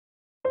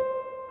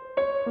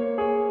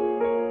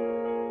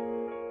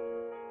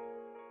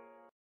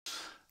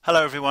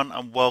Hello everyone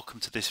and welcome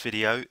to this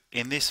video.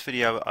 In this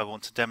video I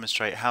want to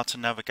demonstrate how to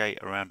navigate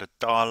around a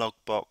dialog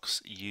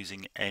box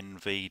using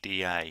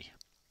NVDA.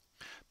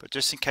 But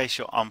just in case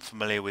you're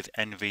unfamiliar with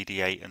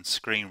NVDA and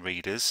screen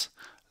readers,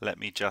 let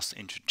me just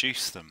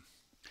introduce them.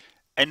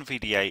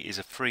 NVDA is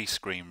a free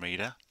screen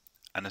reader,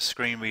 and a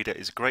screen reader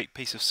is a great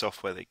piece of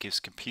software that gives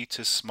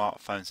computers,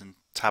 smartphones and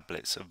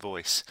tablets a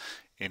voice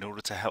in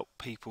order to help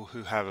people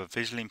who have a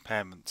visual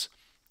impairment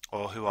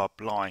or who are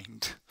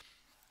blind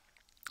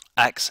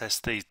access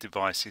these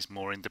devices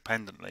more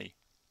independently.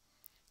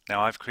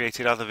 Now, I've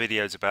created other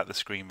videos about the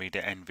screen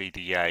reader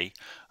NVDA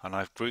and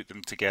I've grouped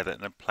them together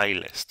in a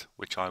playlist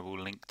which I will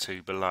link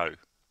to below.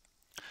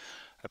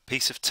 A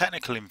piece of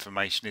technical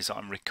information is that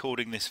I'm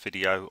recording this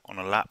video on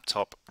a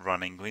laptop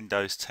running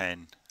Windows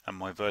 10 and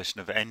my version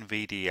of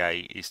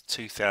NVDA is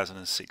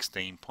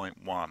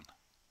 2016.1.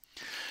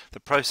 The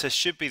process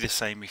should be the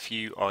same if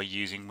you are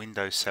using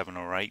Windows 7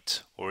 or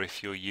 8 or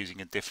if you're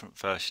using a different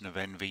version of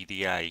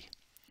NVDA,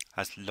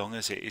 as long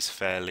as it is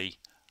fairly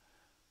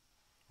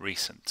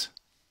recent.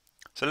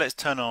 So let's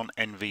turn on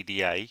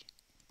NVDA.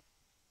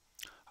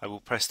 I will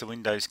press the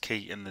Windows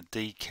key and the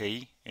D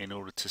key in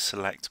order to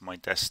select my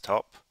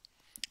desktop.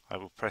 I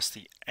will press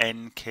the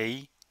N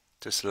key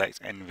to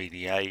select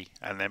NVDA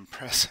and then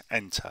press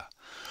enter.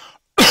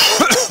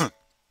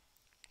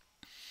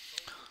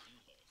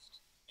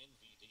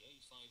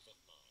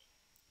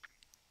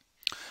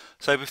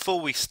 So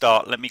before we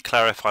start, let me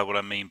clarify what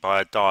I mean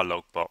by a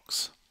dialog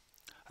box.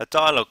 A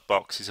dialog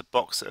box is a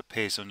box that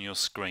appears on your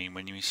screen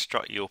when you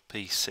instruct your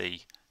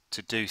PC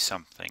to do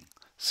something,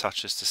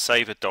 such as to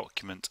save a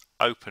document,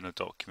 open a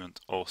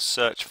document, or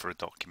search for a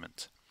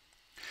document.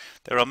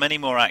 There are many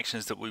more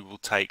actions that we will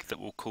take that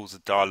will cause a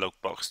dialog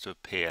box to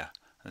appear,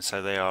 and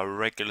so they are a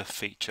regular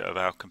feature of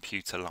our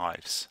computer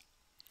lives.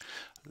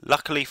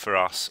 Luckily for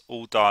us,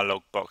 all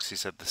dialog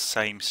boxes have the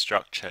same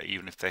structure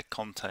even if their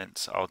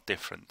contents are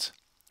different,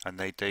 and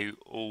they do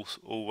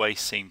always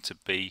seem to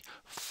be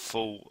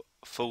full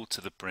to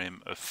the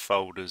brim of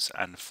folders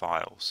and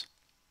files.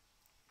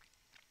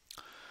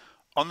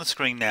 On the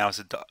screen now is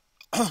a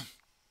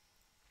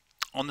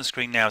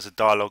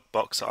dialog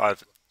box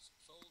that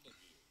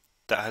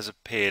has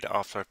appeared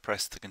after I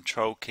pressed the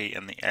Control key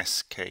and the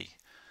S key.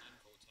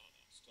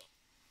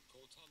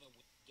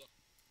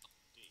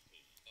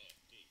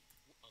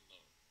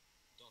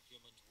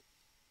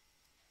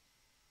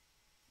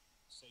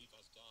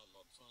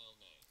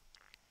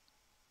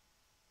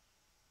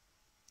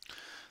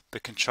 The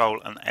Control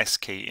and S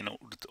key in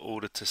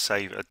order to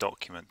save a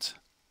document.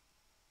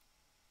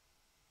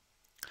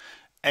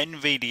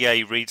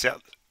 NVDA reads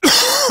out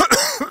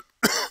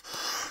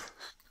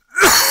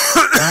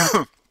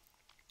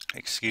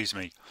excuse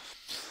me.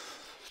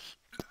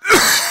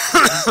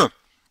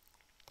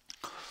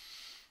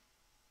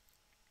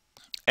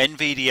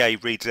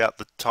 NVDA reads out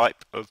the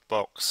type of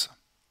box,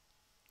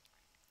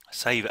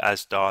 save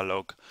as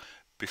dialog,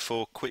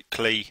 before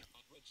quickly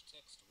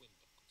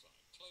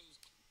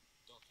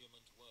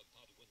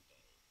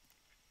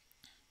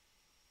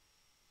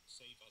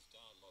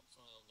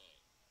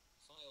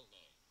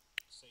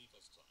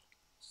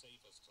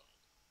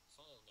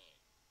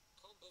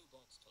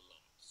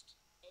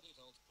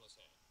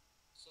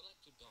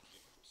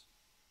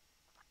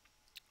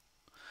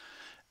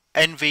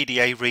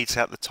NVDA reads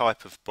out the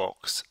type of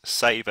box,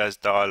 save as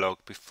dialog,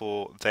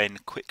 before then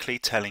quickly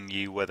telling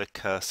you where the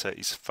cursor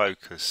is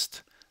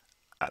focused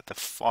at the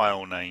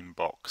file name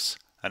box,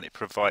 and it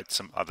provides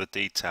some other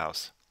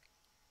details.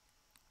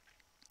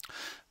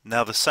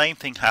 Now the same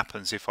thing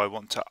happens if I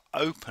want to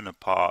open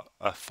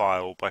a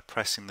file by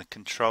pressing the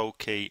Control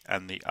key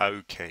and the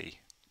O key.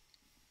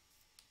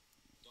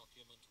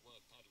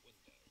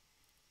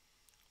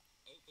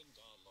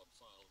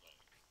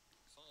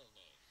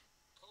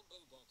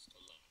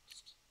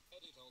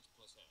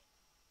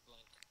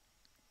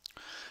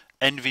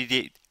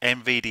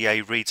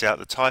 NVDA reads out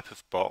the type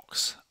of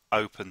box,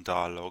 open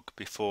dialog,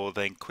 before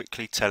then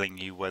quickly telling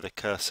you where the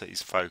cursor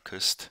is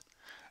focused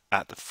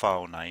at the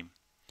file name,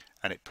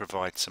 and it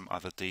provides some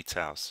other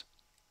details.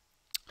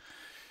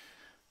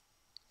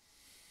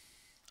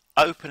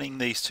 Opening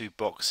these two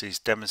boxes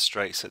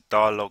demonstrates that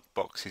dialog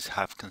boxes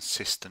have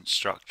consistent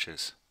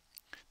structures.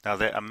 Now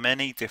there are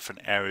many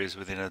different areas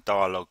within a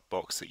dialog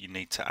box that you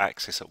need to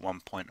access at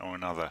one point or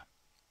another.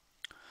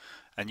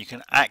 And you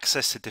can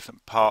access the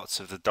different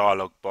parts of the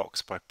dialog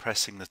box by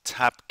pressing the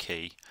Tab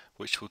key,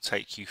 which will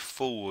take you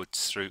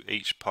forwards through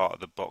each part of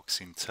the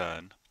box in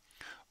turn,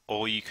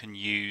 or you can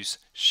use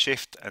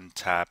Shift and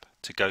Tab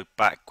to go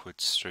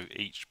backwards through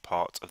each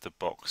part of the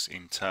box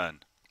in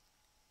turn.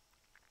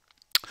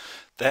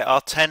 There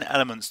are 10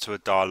 elements to a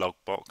dialog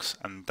box,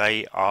 and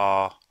they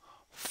are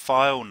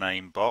file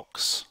name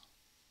box,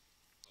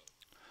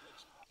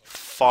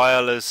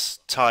 file as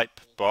type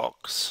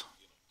box,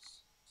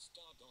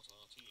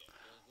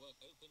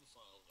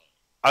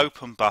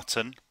 open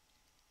button,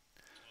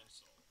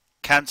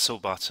 cancel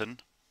button,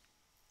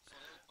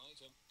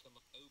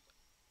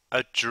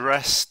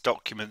 address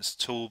documents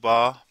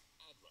toolbar,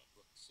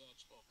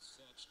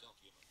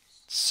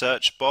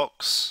 search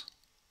box,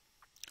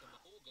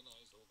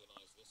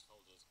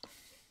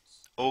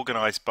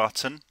 Organize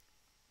button,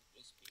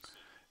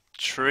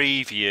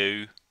 Tree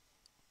View,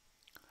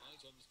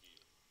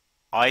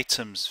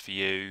 Items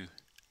View,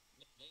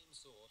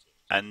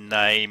 and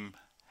Name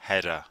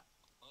Header.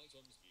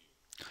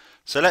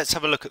 So let's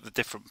have a look at the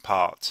different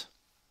parts.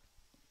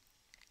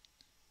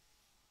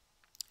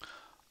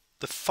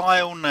 The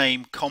file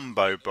name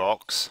combo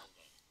box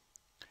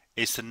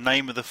is the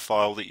name of the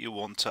file that you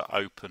want to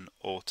open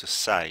or to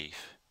save.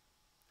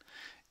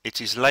 It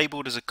is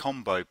labelled as a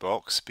combo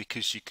box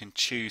because you can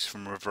choose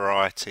from a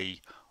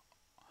variety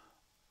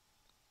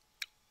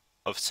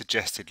of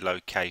suggested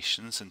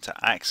locations, and to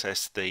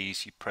access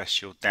these you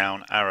press your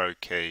down arrow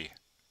key.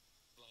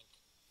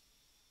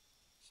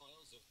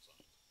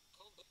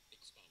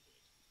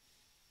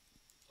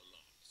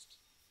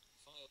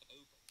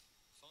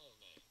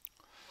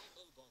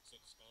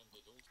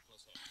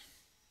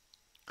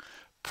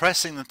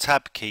 Pressing the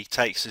tab key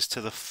takes us to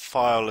the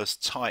File as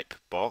Type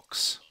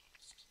box.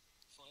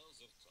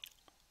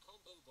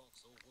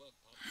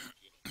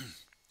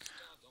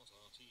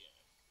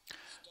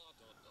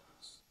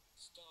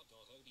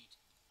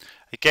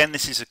 Again,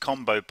 this is a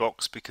combo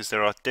box because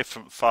there are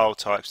different file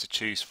types to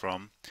choose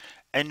from.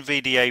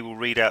 NVDA will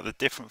read out the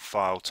different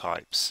file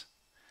types.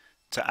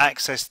 To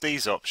access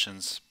these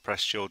options,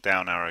 press your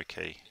down arrow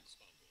key.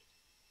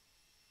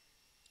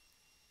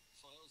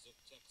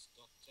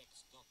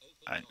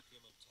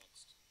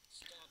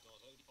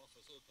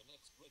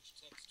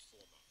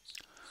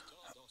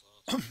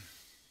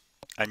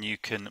 And you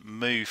can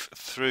move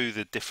through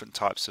the different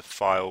types of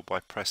file by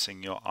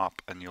pressing your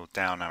up and your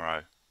down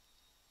arrow.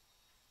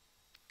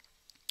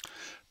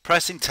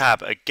 Pressing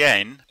tab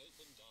again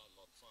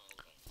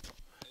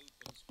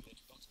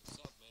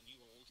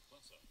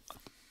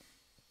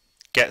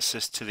gets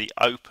us to the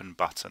open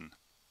button.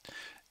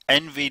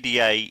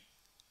 NVDA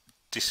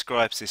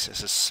describes this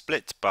as a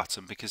split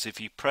button because if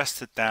you press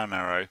the down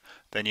arrow,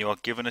 then you are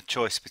given a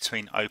choice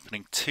between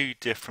opening two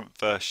different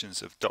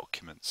versions of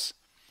documents.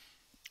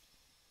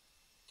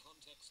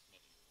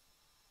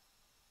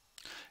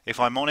 If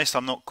I'm honest,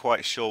 I'm not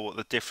quite sure what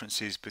the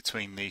differences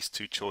between these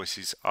two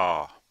choices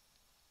are.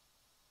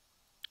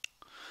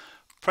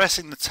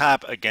 Pressing the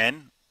tab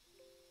again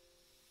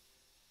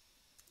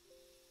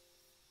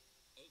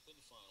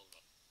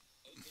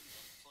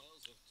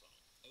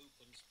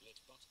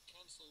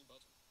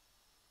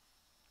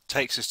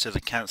takes us to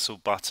the cancel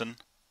button.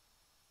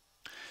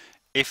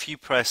 If you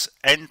press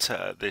enter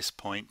at this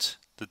point,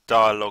 the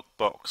dialog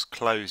box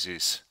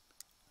closes,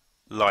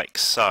 like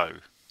so.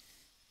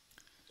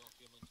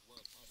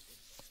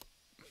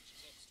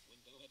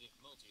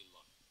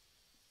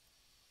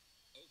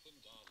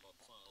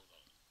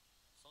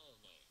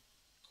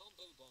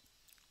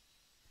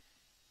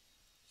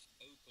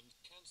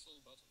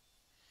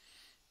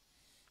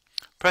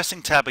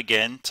 Pressing tab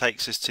again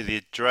takes us to the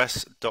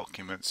address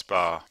documents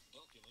bar.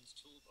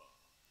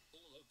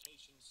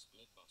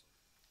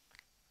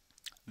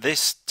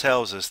 This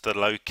tells us the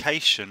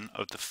location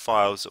of the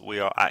files that we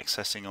are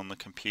accessing on the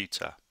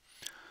computer.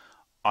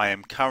 I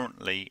am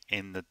currently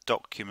in the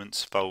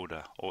Documents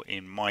folder, or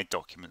in my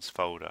Documents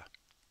folder.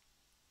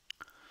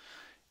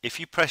 If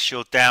you press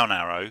your down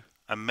arrow,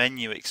 a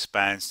menu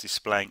expands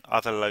displaying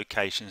other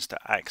locations to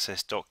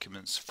access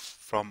documents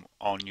from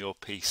on your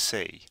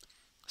PC,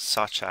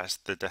 such as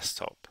the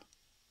desktop,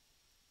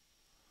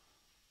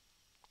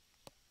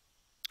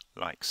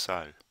 like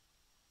so.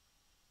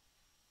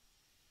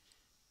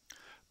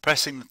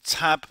 Pressing the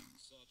tab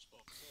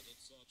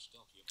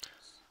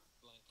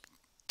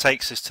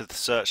takes us to the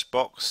search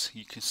box.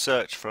 You can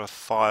search for a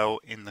file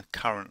in the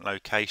current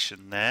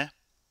location there.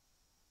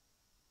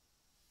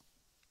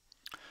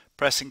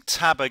 Pressing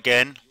tab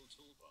again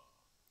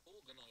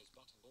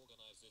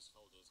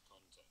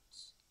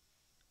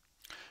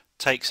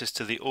takes us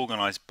to the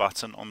Organize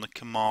button on the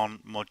Command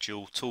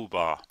Module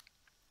toolbar.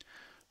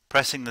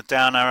 Pressing the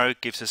down arrow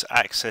gives us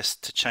access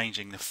to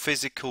changing the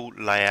physical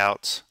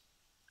layout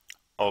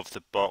of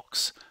the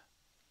box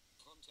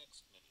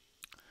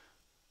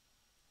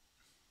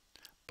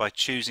by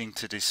choosing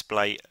to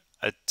display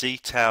a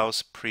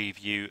Details,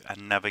 Preview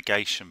and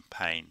Navigation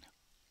pane.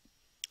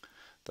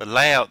 The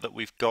layout that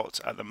we've got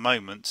at the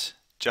moment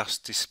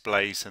just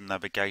displays the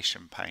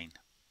navigation pane.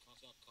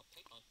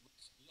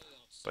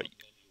 But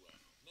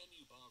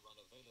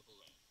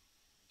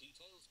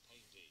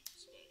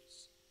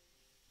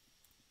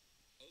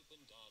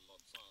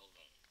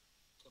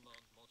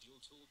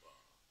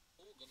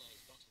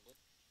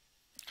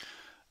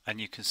and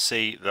you can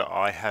see that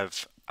I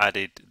have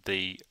added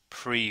the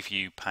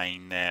preview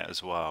pane there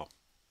as well.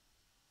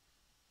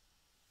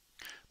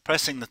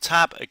 Pressing the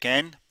tab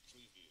again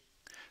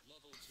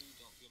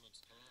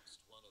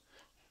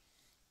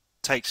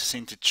takes us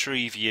into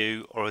Tree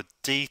View, or a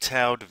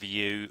detailed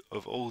view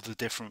of all the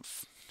different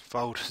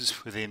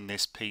folders within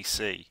this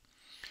PC.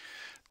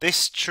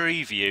 This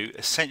Tree View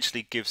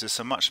essentially gives us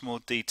a much more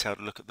detailed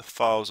look at the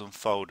files and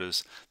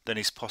folders than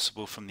is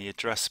possible from the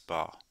address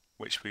bar,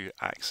 which we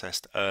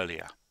accessed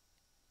earlier.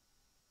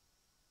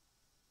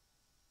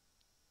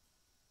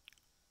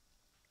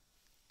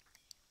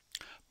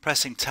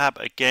 Pressing tab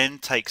again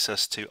takes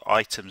us to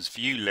items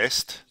view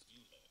list,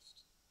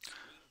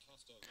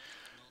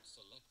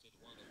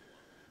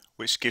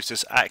 which gives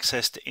us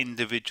access to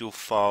individual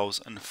files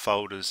and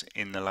folders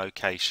in the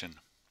location.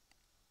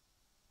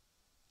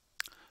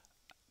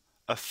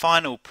 A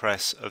final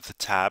press of the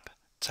tab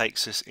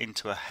takes us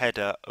into a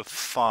header of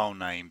file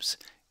names,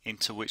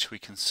 into which we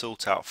can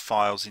sort out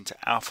files into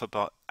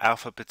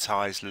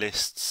alphabetized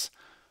lists.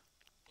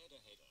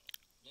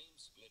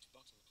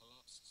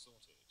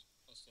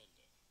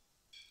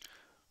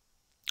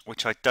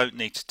 Which I don't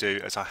need to do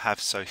as I have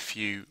so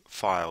few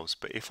files,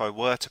 but if I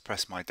were to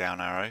press my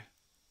down arrow,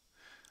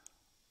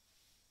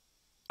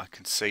 I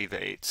can see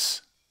that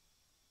it's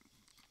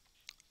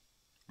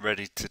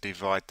ready to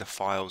divide the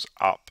files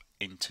up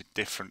into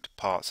different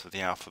parts of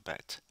the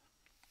alphabet.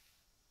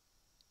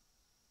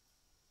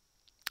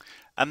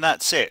 And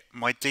that's it,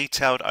 my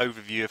detailed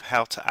overview of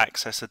how to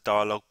access a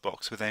dialog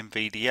box with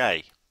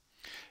NVDA.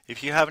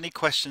 If you have any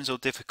questions or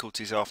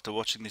difficulties after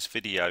watching this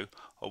video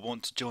or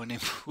want to join in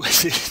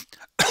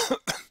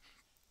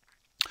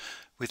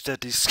with the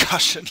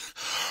discussion,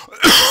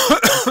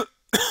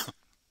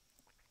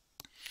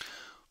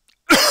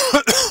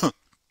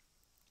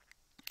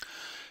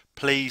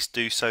 please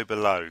do so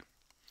below.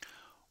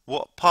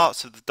 What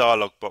parts of the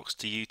dialog box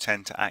do you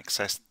tend to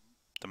access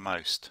the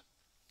most?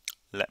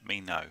 Let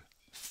me know.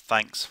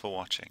 Thanks for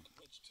watching.